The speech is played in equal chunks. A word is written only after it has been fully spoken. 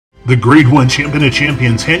The Grade 1 Champion of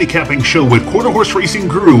Champions handicapping show with quarter horse racing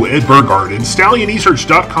guru Ed Burgart and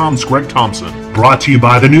StallionResearch.com's Greg Thompson. Brought to you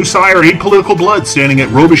by the new sire Apolitical Blood standing at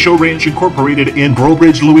Robichaux Ranch Incorporated in Breaux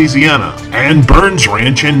Bridge, Louisiana, and Burns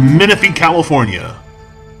Ranch in Menifee, California.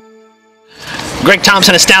 Greg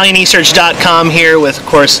Thompson of StallionResearch.com here with, of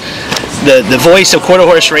course, the voice of quarter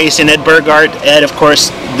horse racing, Ed Burgart. Ed, of course,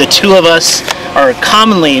 the two of us are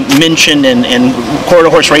commonly mentioned in quarter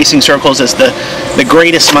horse racing circles as the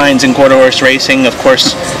greatest minds in quarter horse racing. Of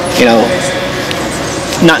course, you know,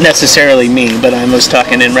 not necessarily me, but I was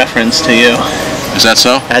talking in reference to you. Is that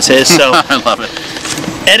so? That's it. So I love it.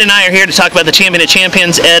 Ed and I are here to talk about the Champion of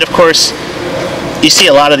Champions. Ed, of course, you see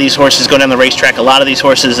a lot of these horses go down the racetrack. A lot of these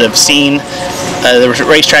horses have seen the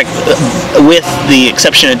racetrack, with the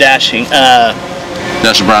exception of Dashing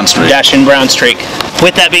Brown Streak. Dashing Brown Streak.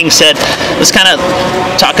 With that being said, let's kind of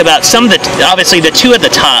talk about some of the, obviously the two at the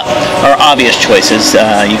top are obvious choices.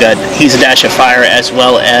 You got He's a Dash of Fire as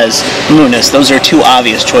well as Munis. Those are two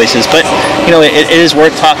obvious choices, but you know, it is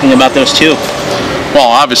worth talking about those two. Well,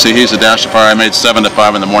 obviously He's a Dash of Fire. I made 7-5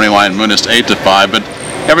 in the morning line, Munis 8-5, but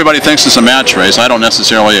everybody thinks it's a match race. I don't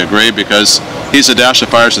necessarily agree because He's a Dash of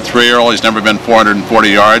Fire is a 3-year-old. He's never been 440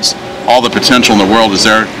 yards. All the potential in the world is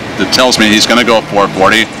there. That tells me he's going to go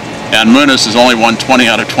 440. And Munis has only won 20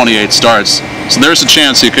 out of 28 starts. So there's a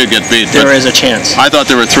chance he could get beat. There is a chance. I thought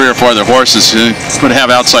there were 3 or 4 other horses who could have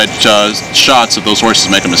outside shots if those horses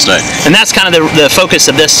make a mistake. And that's kind of the focus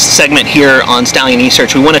of this segment here on Stallion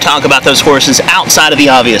Research. We want to talk about those horses outside of the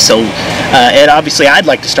obvious. So, Ed, obviously I'd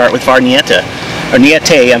like to start with Varnieta. Or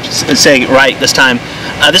Niete, I'm saying it right this time.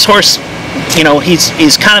 This horse, you know,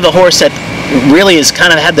 he's kind of a horse that really has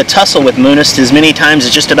kind of had the tussle with Munis as many times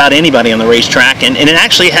as just about anybody on the racetrack, and it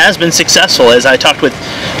actually has been successful. As I talked with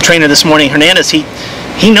trainer this morning, Hernandez, he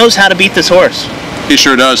knows how to beat this horse. He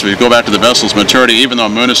sure does. If you go back to the Vessel's maturity, even though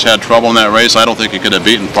Munis had trouble in that race, I don't think he could have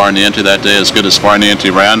beaten Varniente that day as good as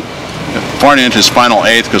Varniente ran. Varniente's final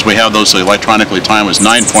 8th, because we have those electronically timed, was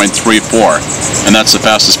 9.34, and that's the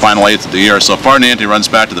fastest final 8th of the year. So if Varniente runs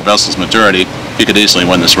back to the Vessel's maturity, he could easily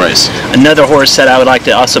win this race. Another horse that I would like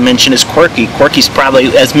to also mention is Quirky. Quirky's probably,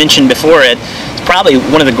 as mentioned before, it's probably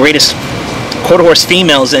one of the greatest quarter horse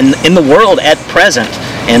females in the world at present,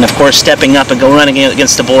 and of course stepping up and running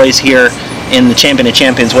against the boys here in the Champion of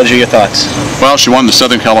Champions. What are your thoughts? Well, she won the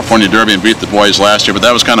Southern California Derby and beat the boys last year, but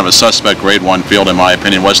that was kind of a suspect Grade 1 field in my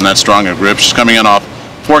opinion. Wasn't that strong a group. She's coming in off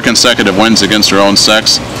 4 consecutive wins against her own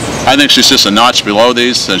sex. I think she's just a notch below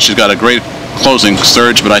these, and she's got a great closing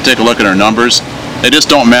surge, but I take a look at her numbers. They just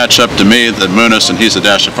don't match up to me that Munis and He's a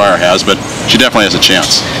Dash of Fire has, but she definitely has a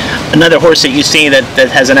chance. Another horse that you see that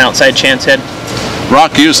has an outside chance, Ed?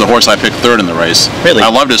 Rock Hughes, the horse I picked 3rd in the race. Really? I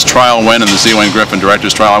loved his trial win in the Z. Wayne Griffin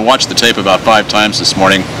Director's Trial. I watched the tape about 5 times this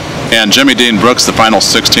morning, and Jimmy Dean Brooks, the final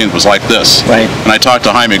 16th, was like this. Right. And I talked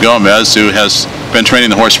to Jaime Gomez, who has been training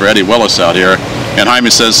the horse for Eddie Willis out here, and Jaime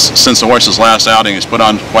says since the horse's last outing, he's put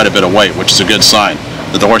on quite a bit of weight, which is a good sign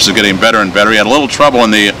that the horse is getting better and better. He had a little trouble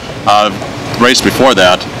in the race before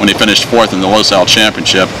that when he finished 4th in the Los Al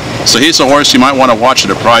Championship. So he's a horse you might want to watch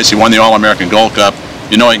at a price. He won the All-American Gold Cup.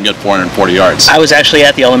 You know he can get 440 yards. I was actually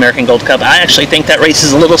at the All-American Gold Cup. I actually think that race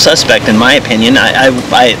is a little suspect in my opinion.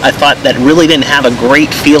 I thought that really didn't have a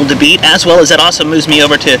great field to beat, as well as that also moves me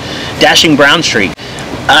over to Dashing Brown Streak.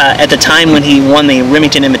 At the time when he won the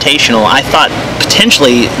Remington Invitational, I thought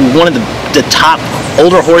potentially one of the top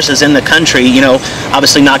older horses in the country, you know,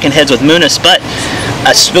 obviously knocking heads with Munis, but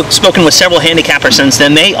I've spoken with several handicappers since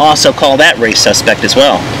then. They also call that race suspect as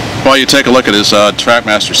well. Well, you take a look at his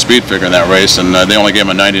Trackmaster speed figure in that race, and they only gave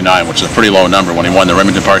him a 99, which is a pretty low number when he won the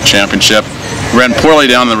Remington Park Championship. Ran poorly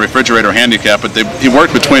down in the refrigerator handicap, but he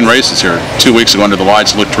worked between races here 2 weeks ago under the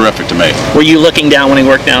lights. Looked terrific to me. Were you looking down when he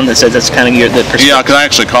worked down? That's kind of the perspective? Yeah, because I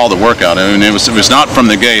actually called the workout. I mean, it was not from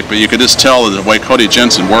the gate, but you could just tell the way Cody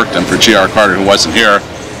Jensen worked him for G.R. Carter, who wasn't here.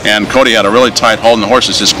 And Cody had a really tight hold, and the horse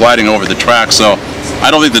was just gliding over the track. So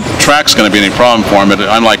I don't think the track's going to be any problem for him. But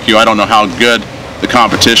I'm like you, I don't know how good the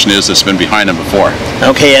competition is that's been behind him before.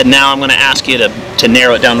 Okay, Ed, now I'm going to ask you to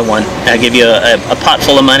narrow it down to one. I'll give you a pot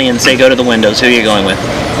full of money and say go to the windows. Who are you going with?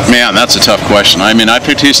 Man, that's a tough question. I mean, I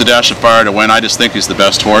picked He's a Dash of Fire to win. I just think he's the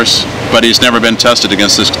best horse, but he's never been tested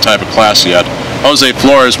against this type of class yet. Jose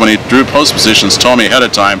Flores, when he drew post positions, told me ahead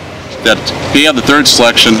of time that he had the 3rd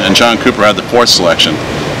selection and John Cooper had the 4th selection.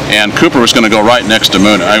 And Cooper was going to go right next to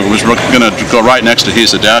Moon. I was going to go right next to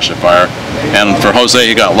He's a Dash of Fire. And for Jose,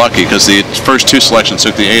 he got lucky because the first 2 selections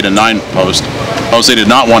took the 8 and 9 post. Jose did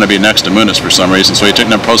not want to be next to Munis for some reason, so he took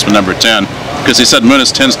postman number 10 because he said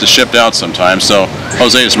Munis tends to shift out sometimes. So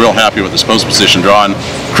Jose is real happy with his post position draw. And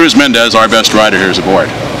Cruz Mendez, our best rider here, is aboard.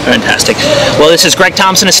 Fantastic. Well, this is Greg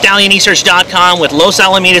Thompson of StallionResearch.com with Los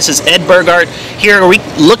Alamitos' Ed Burgart. Here, we're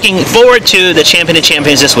looking forward to the Champion of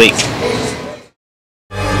Champions this week.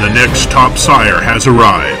 The next top sire has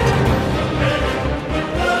arrived.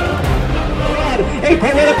 A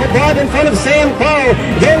political blood in front of Sam Crow.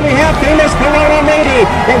 Here we have famous Corona Lady.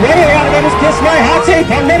 The radio operators kiss my hats. A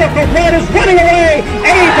political blood is running away.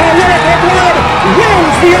 A political blood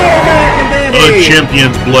wins the All-American Derby. A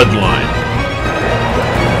champion's bloodline.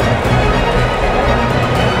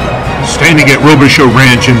 Standing at Robichaux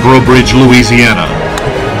Ranch in Breaux Bridge, Louisiana.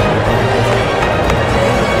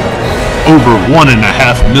 Over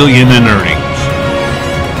 $1.5 million in earnings.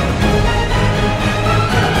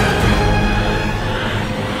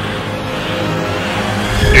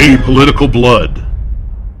 A political blood.